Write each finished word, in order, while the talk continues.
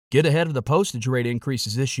Get ahead of the postage rate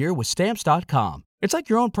increases this year with Stamps.com. It's like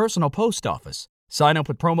your own personal post office. Sign up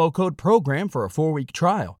with promo code PROGRAM for a 4-week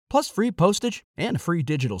trial, plus free postage and a free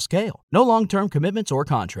digital scale. No long-term commitments or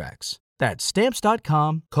contracts. That's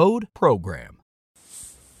Stamps.com, code PROGRAM.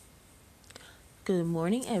 Good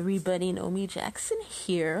morning, everybody. Naomi Jackson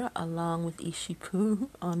here, along with Ishipu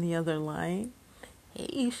on the other line.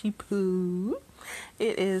 Hey, Ishipu.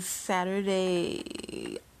 It is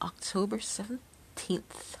Saturday, October 17th,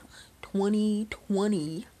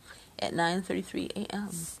 2020 at 9:33 a.m.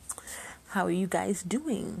 How are you guys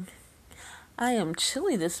doing? I am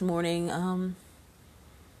chilly this morning.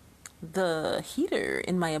 The heater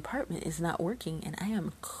in my apartment is not working, and I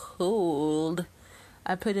am cold.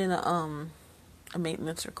 I put in a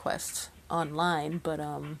maintenance request online, but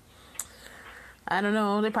I don't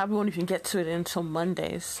know. They probably won't even get to it until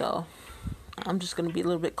Monday, so I'm just gonna be a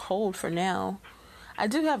little bit cold for now. I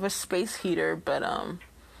do have a space heater, but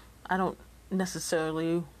I don't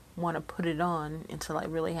necessarily want to put it on until I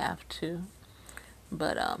really have to.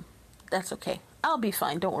 But that's okay. I'll be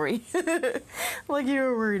fine. Don't worry. Like you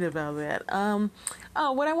were worried about that.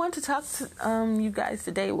 What I wanted to talk to you guys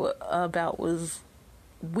today about was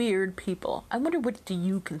weird people. I wonder, what do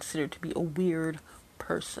you consider to be a weird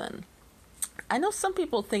person? I know some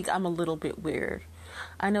people think I'm a little bit weird.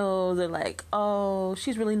 I know they're like, oh,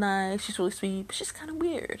 she's really nice, she's really sweet, but she's kind of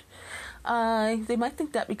weird. They might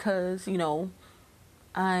think that because,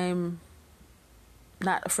 I'm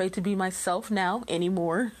not afraid to be myself now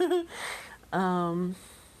anymore. I'm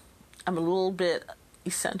a little bit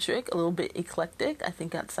eccentric, a little bit eclectic. I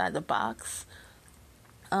think outside the box.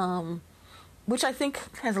 Which I think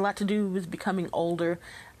has a lot to do with becoming older.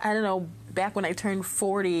 I don't know, back when I turned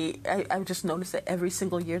 40, I just noticed that every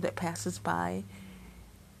single year that passes by,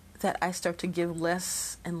 that I start to give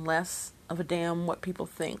less and less of a damn what people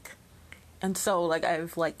think. And so,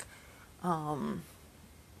 I've,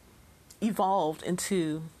 evolved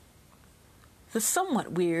into the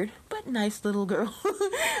somewhat weird, but nice little girl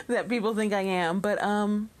that people think I am. But, I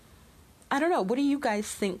don't know, what do you guys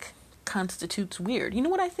think constitutes weird? You know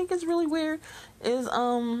what I think is really weird is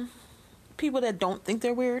people that don't think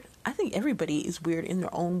they're weird. I think everybody is weird in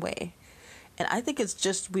their own way, and I think it's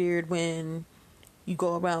just weird when you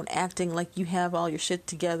go around acting like you have all your shit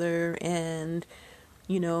together and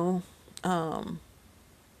you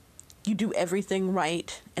do everything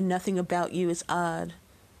right and nothing about you is odd.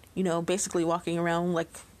 Basically walking around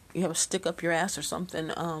like you have a stick up your ass or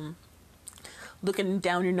something, looking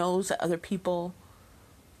down your nose at other people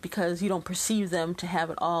because you don't perceive them to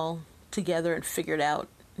have it all together and figured out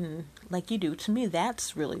like you do. To me,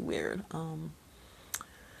 that's really weird.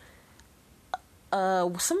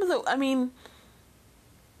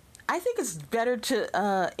 I think it's better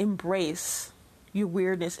to embrace your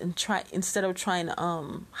weirdness and try, instead of trying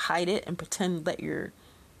to hide it and pretend that you're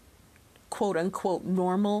quote unquote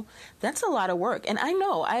normal. That's a lot of work, and I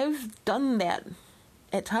know I've done that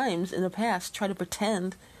at times in the past, try to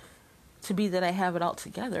pretend to be that I have it all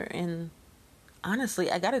together. And honestly,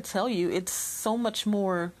 I gotta tell you, it's so much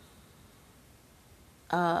more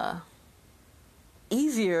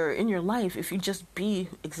easier in your life if you just be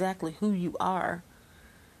exactly who you are.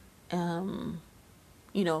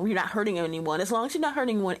 You're not hurting anyone. As long as you're not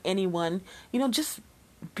hurting anyone, just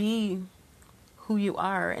be who you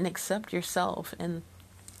are and accept yourself and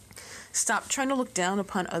stop trying to look down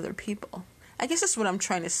upon other people. I guess that's what I'm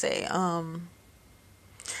trying to say.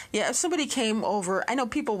 If somebody came over, I know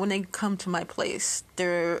people, when they come to my place,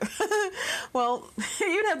 they're, well,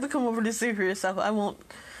 you'd have to come over to see for yourself. I won't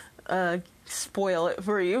spoil it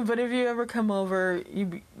for you, but if you ever come over,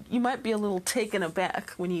 you might be a little taken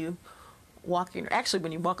aback when you walk in. Actually,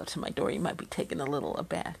 when you walk up to my door, you might be taken a little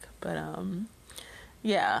aback. But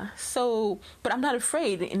but I'm not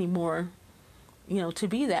afraid anymore, to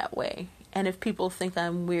be that way. And if people think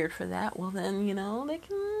I'm weird for that, well then, they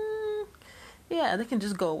can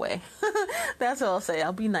just go away. That's all I'll say.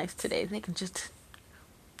 I'll be nice today. They can just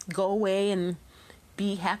go away and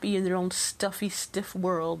be happy in their own stuffy, stiff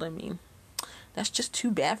world. I mean, that's just too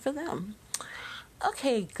bad for them.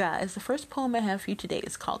 Okay, guys, the first poem I have for you today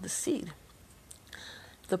is called The Seed.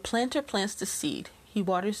 The planter plants the seed. He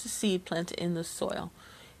waters the seed planted in the soil.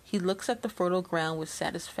 He looks at the fertile ground with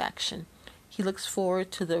satisfaction. He looks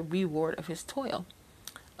forward to the reward of his toil.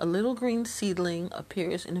 A little green seedling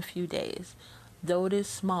appears in a few days. Though it is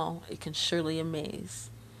small, it can surely amaze.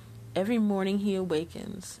 Every morning he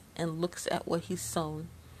awakens and looks at what he's sown.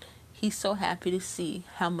 He's so happy to see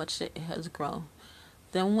how much it has grown.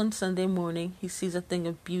 Then one Sunday morning, he sees a thing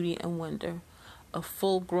of beauty and wonder, a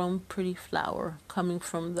full-grown pretty flower coming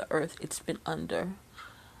from the earth it's been under.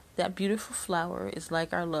 That beautiful flower is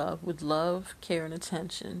like our love, with love, care, and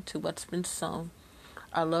attention to what's been sown.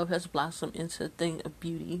 Our love has blossomed into a thing of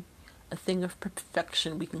beauty, a thing of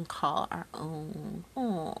perfection we can call our own.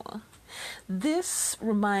 Aww. This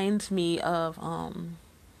reminds me of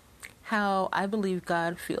how I believe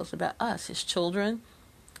God feels about us, his children.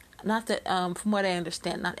 Not that, from what I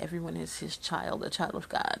understand, not everyone is his child, a child of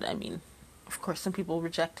God. I mean, of course, some people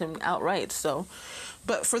reject him outright. So,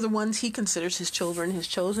 but for the ones he considers his children, his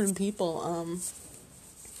chosen people,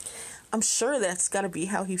 I'm sure that's got to be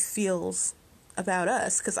how he feels about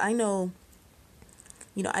us. Because I know,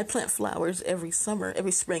 I plant flowers every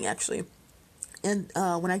spring actually. And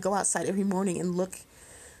when I go outside every morning and look,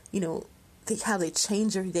 how they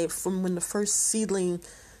change every day from when the first seedling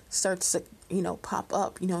starts to, pop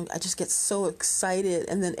up, I just get so excited.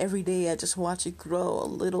 And then every day I just watch it grow a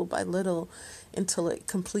little by little until it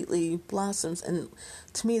completely blossoms. And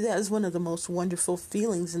to me, that is one of the most wonderful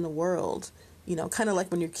feelings in the world. Kind of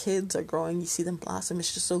like when your kids are growing, you see them blossom.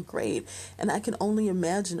 It's just so great. And I can only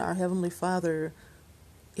imagine our Heavenly Father,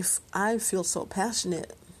 if I feel so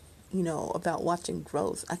passionate, about watching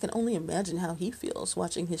growth, I can only imagine how he feels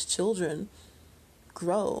watching his children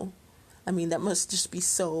grow. I mean, that must just be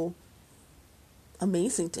so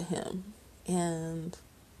amazing to him. And,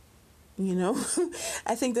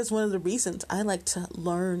 I think that's one of the reasons I like to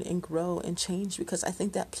learn and grow and change, because I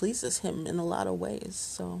think that pleases him in a lot of ways.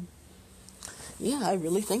 So, yeah, I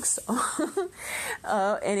really think so.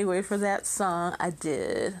 Anyway, for that song, I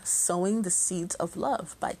did Sowing the Seeds of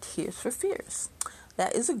Love by Tears for Fears.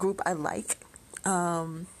 That is a group I like.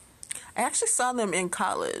 I actually saw them in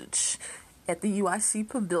college at the UIC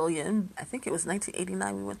Pavilion. I think it was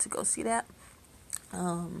 1989 we went to go see that.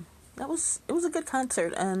 It was a good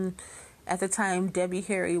concert, and at the time Debbie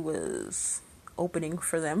Harry was opening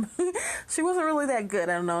for them. She wasn't really that good.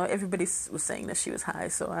 I don't know. Everybody was saying that she was high,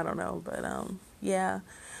 so I don't know. But yeah.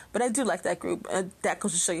 But I do like that group. That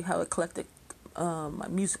goes to show you how eclectic my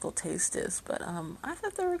musical taste is. But I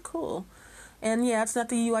thought they were cool. And yeah, it's not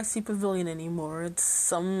the UIC Pavilion anymore. It's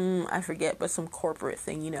some, I forget, but some corporate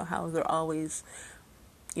thing. How they're always,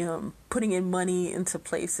 putting in money into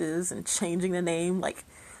places and changing the name. Like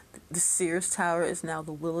the Sears Tower is now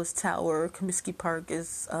the Willis Tower. Comiskey Park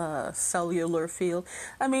is Cellular Field.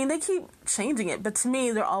 I mean, they keep changing it, but to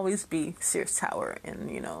me, there'll always be Sears Tower and,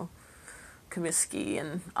 Comiskey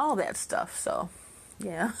and all that stuff. So,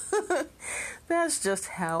 yeah, that's just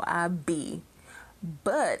how I be.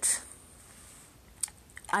 But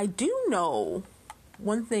I do know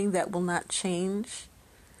one thing that will not change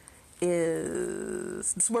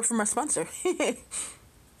is this word from my sponsor.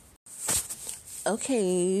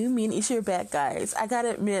 Okay, me and Isha are back, guys. I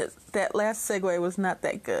gotta admit, that last segue was not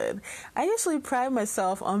that good. I usually pride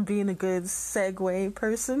myself on being a good segue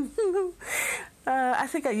person. I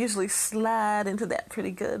think I usually slide into that pretty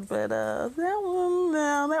good, but that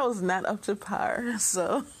was not up to par.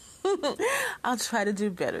 So I'll try to do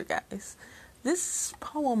better, guys. This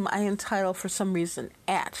poem I entitled for some reason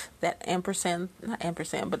at that ampersand, not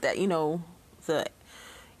ampersand, but that, the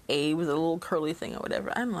A with a little curly thing or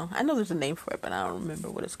whatever. I don't know. I know there's a name for it, but I don't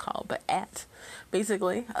remember what it's called. But at,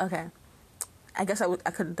 basically. Okay. I guess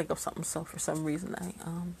I couldn't think of something, so for some reason I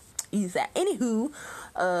eased that. Anywho,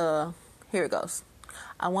 here it goes.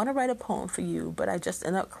 I want to write a poem for you, but I just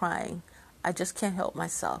end up crying. I just can't help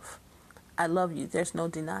myself. I love you. There's no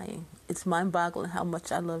denying. It's mind-boggling how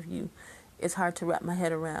much I love you. It's hard to wrap my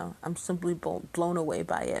head around. I'm simply blown away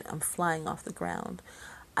by it. I'm flying off the ground.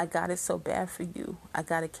 I got it so bad for you. I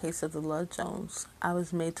got a case of the Love Jones. I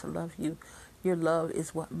was made to love you. Your love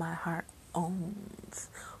is what my heart owns.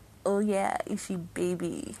 Oh yeah, Ishi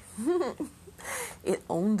baby. It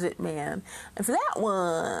owns it, man. And for that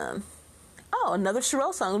one, another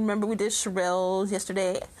Cherelle song. Remember we did Cherelle's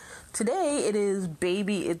yesterday. Today it is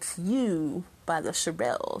Baby It's You by the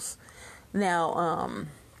Cherelles. Now,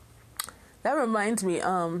 that reminds me,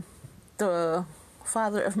 the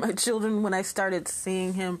father of my children, when I started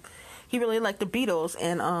seeing him, he really liked the Beatles,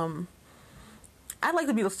 and I like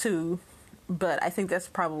the Beatles too, but I think that's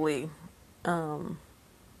probably one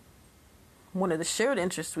of the shared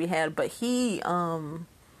interests we had. But he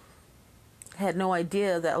had no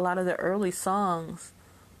idea that a lot of the early songs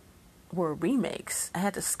were remakes. I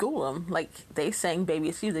had to school him. Like, they sang Baby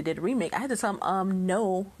It's You, they did a remake. I had to tell him,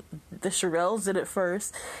 no, the Cherelles did it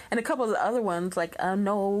first. And a couple of the other ones, like,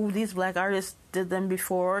 no, these black artists did them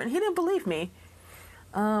before. And he didn't believe me.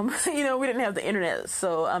 We didn't have the internet.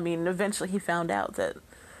 So, I mean, eventually he found out that,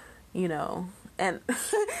 and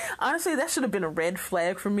honestly, that should have been a red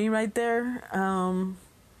flag for me right there.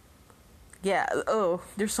 Yeah,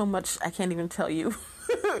 there's so much I can't even tell you.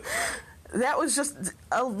 that was just,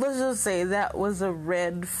 let's just say that was a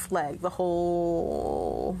red flag. The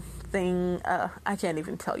whole thing, I can't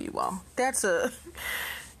even tell you all. That's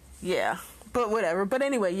yeah, but whatever. But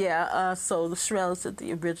anyway, yeah, so the Shirelles said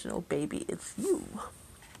the original Baby It's You.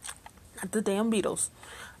 Not the damn Beatles.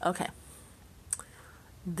 Okay.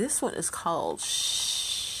 This one is called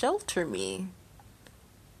Shelter Me.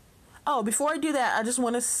 Oh, before I do that, I just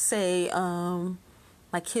want to say,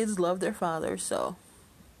 my kids love their father, so,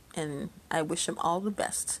 and I wish them all the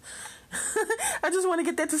best. I just want to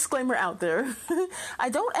get that disclaimer out there. I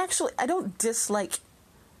don't dislike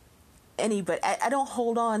anybody. I don't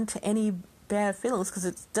hold on to any bad feelings because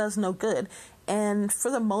it does no good. And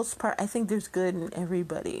for the most part, I think there's good in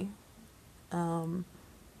everybody.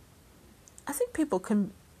 I think people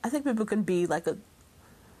can be like a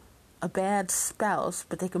bad spouse,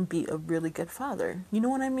 but they can be a really good father. You know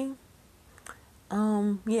what I mean?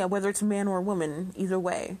 Yeah, whether it's a man or a woman, either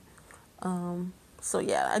way. So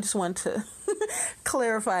yeah, I just wanted to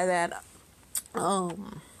clarify that.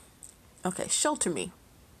 Okay, shelter me.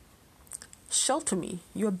 Shelter me,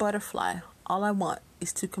 you're a butterfly. All I want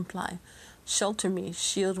is to comply. Shelter me,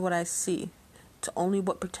 shield what I see, to only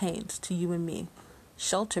what pertains to you and me.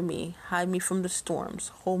 Shelter me, hide me from the storms,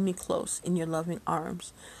 hold me close in your loving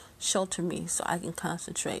arms. Shelter me so I can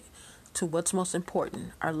concentrate to what's most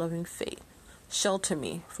important, our loving fate. Shelter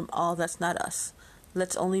me from all that's not us.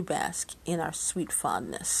 Let's only bask in our sweet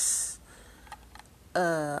fondness.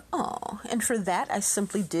 And for that, I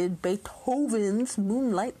simply did Beethoven's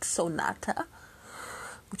Moonlight Sonata,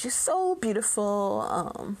 which is so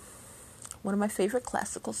beautiful. One of my favorite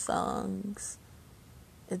classical songs.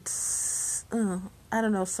 It's, I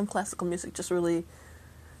don't know, some classical music just really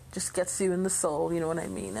just gets you in the soul, you know what I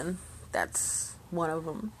mean? And that's one of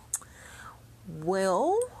them.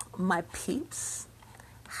 Well, my peeps,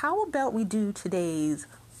 how about we do today's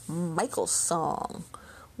Michael song?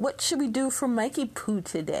 What should we do for Mikey Poo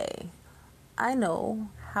today? I know.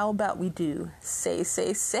 How about we do Say,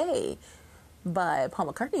 Say, Say by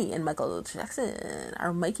Paul McCartney and Michael Jackson,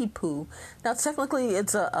 our Mikey Poo. Now, technically,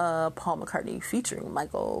 it's a Paul McCartney featuring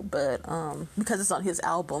Michael, but because it's on his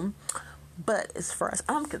album. But as far as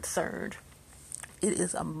I'm concerned, it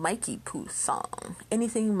is a Mikey Poo song.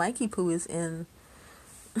 Anything Mikey Poo is in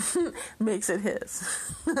makes it his.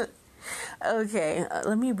 Okay,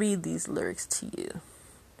 let me read these lyrics to you.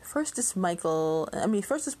 First is Paul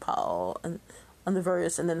on the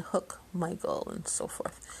verse, and then hook Michael and so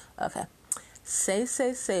forth. Okay. Say,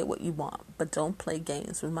 say, say what you want, but don't play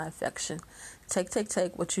games with my affection. Take, take,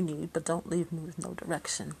 take what you need, but don't leave me with no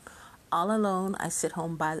direction. All alone, I sit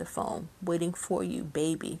home by the phone, waiting for you,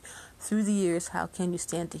 baby. Through the years, how can you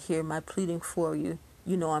stand to hear my pleading for you?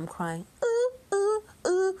 You know I'm crying. Ooh, ooh,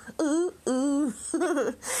 ooh, ooh, ooh.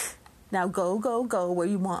 Now go, go, go where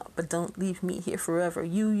you want, but don't leave me here forever.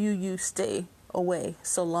 You, stay away.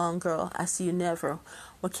 So long, girl, I see you never.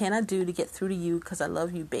 What can I do to get through to you? 'Cause I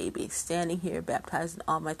love you, baby. Standing here, baptized in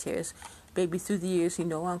all my tears. Baby, through the years, you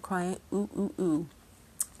know I'm crying. Ooh, ooh, ooh.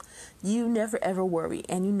 You never ever worry,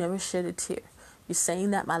 and you never shed a tear. You're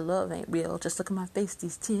saying that my love ain't real. Just look at my face,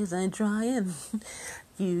 these tears ain't drying.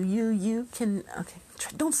 You can, okay,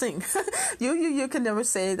 don't sing. You can never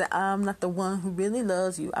say that I'm not the one who really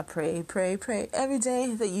loves you. I pray, pray, pray every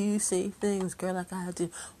day that you see things, girl, like I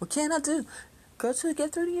do. What can I do, girl, to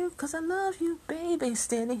get through to you? 'Cause I love you, baby.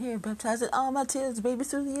 Standing here, baptized in all my tears, baby,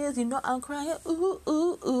 through the years, you know I'm crying. Ooh,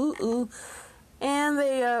 ooh, ooh, ooh. And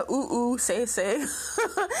they, say,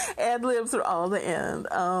 ad-lib through all the end.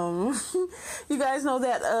 You guys know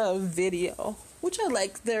that, video, which I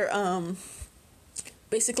like. They're,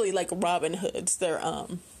 basically like Robin Hoods. They're,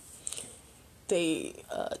 they,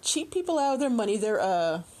 cheat people out of their money. They're,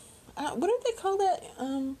 what do they call that?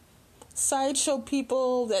 Sideshow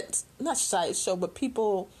people that, not sideshow, but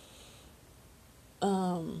people,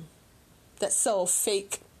 that sell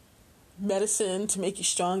fake medicine to make you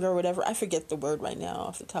stronger or whatever. I forget the word right now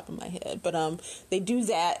off the top of my head, but they do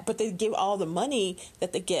that, but they give all the money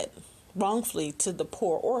that they get wrongfully to the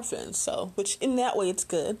poor orphans, so which in that way it's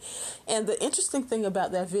good. And the interesting thing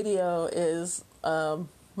about that video is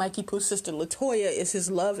Mikey Pooh's sister Latoya is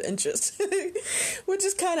his love interest, which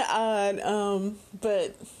is kind of odd,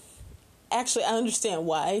 but actually I understand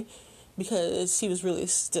why, because he was really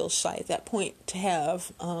still shy at that point to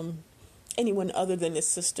have anyone other than his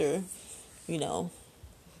sister, you know,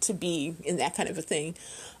 to be in that kind of a thing.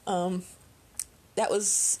 That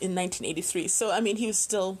was in 1983. So, I mean, he was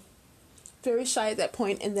still very shy at that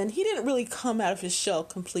point. And then he didn't really come out of his shell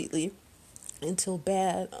completely until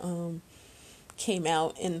Bad came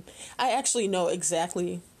out. And I actually know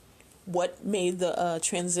exactly what made the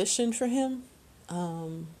transition for him.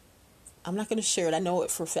 I'm not going to share it. I know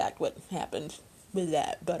it for a fact what happened with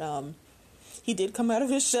that, but he did come out of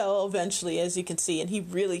his shell eventually, as you can see, and he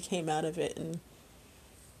really came out of it and,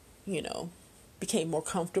 you know, became more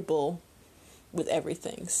comfortable with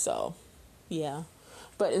everything. So, yeah.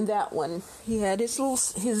 But in that one, he had his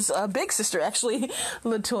big sister, actually,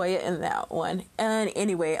 LaToya, in that one. And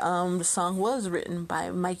anyway, the song was written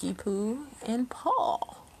by Mikey Poo and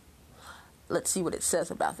Paul. Let's see what it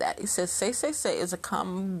says about that. It says, Say, Say, Say is a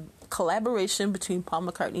collaboration between Paul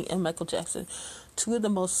McCartney and Michael Jackson, two of the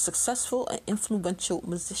most successful and influential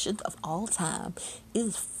musicians of all time. It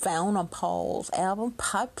is found on Paul's album,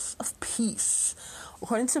 Pipes of Peace.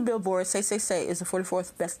 According to Billboard, Say, Say, Say is the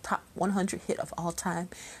 44th best top 100 hit of all time.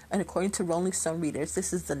 And according to Rolling Stone readers,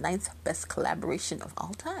 this is the 9th best collaboration of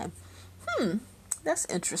all time. That's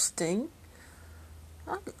interesting.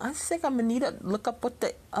 I think I'm going to need to look up what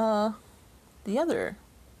the other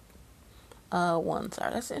ones are.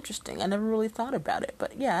 That's interesting. I never really thought about it,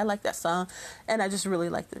 but yeah, I like that song, and I just really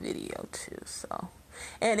like the video too. So,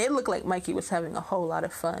 and it looked like Mikey was having a whole lot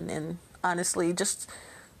of fun, and honestly, just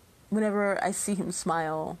whenever I see him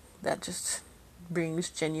smile, that just brings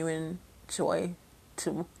genuine joy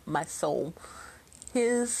to my soul.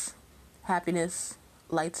 His happiness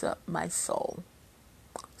lights up my soul.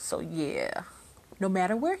 So yeah, no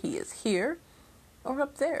matter where he is, here or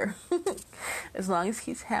up there, as long as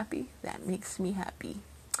he's happy, that makes me happy.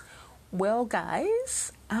 Well,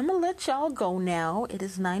 guys, I'm gonna let y'all go now. It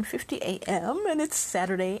is 9:50 a.m. and it's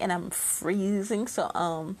Saturday and I'm freezing, so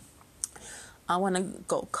I want to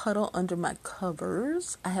go cuddle under my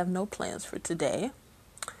covers. I have no plans for today,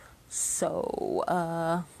 so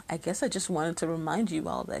I guess I just wanted to remind you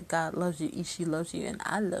all that God loves you, Ishi loves you, and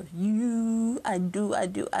I love you. I do.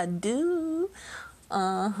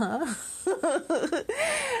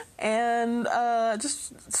 And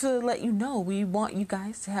just to let you know, we want you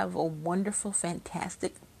guys to have a wonderful,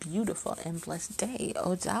 fantastic, beautiful, and blessed day.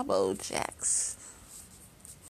 Ojabo Jax.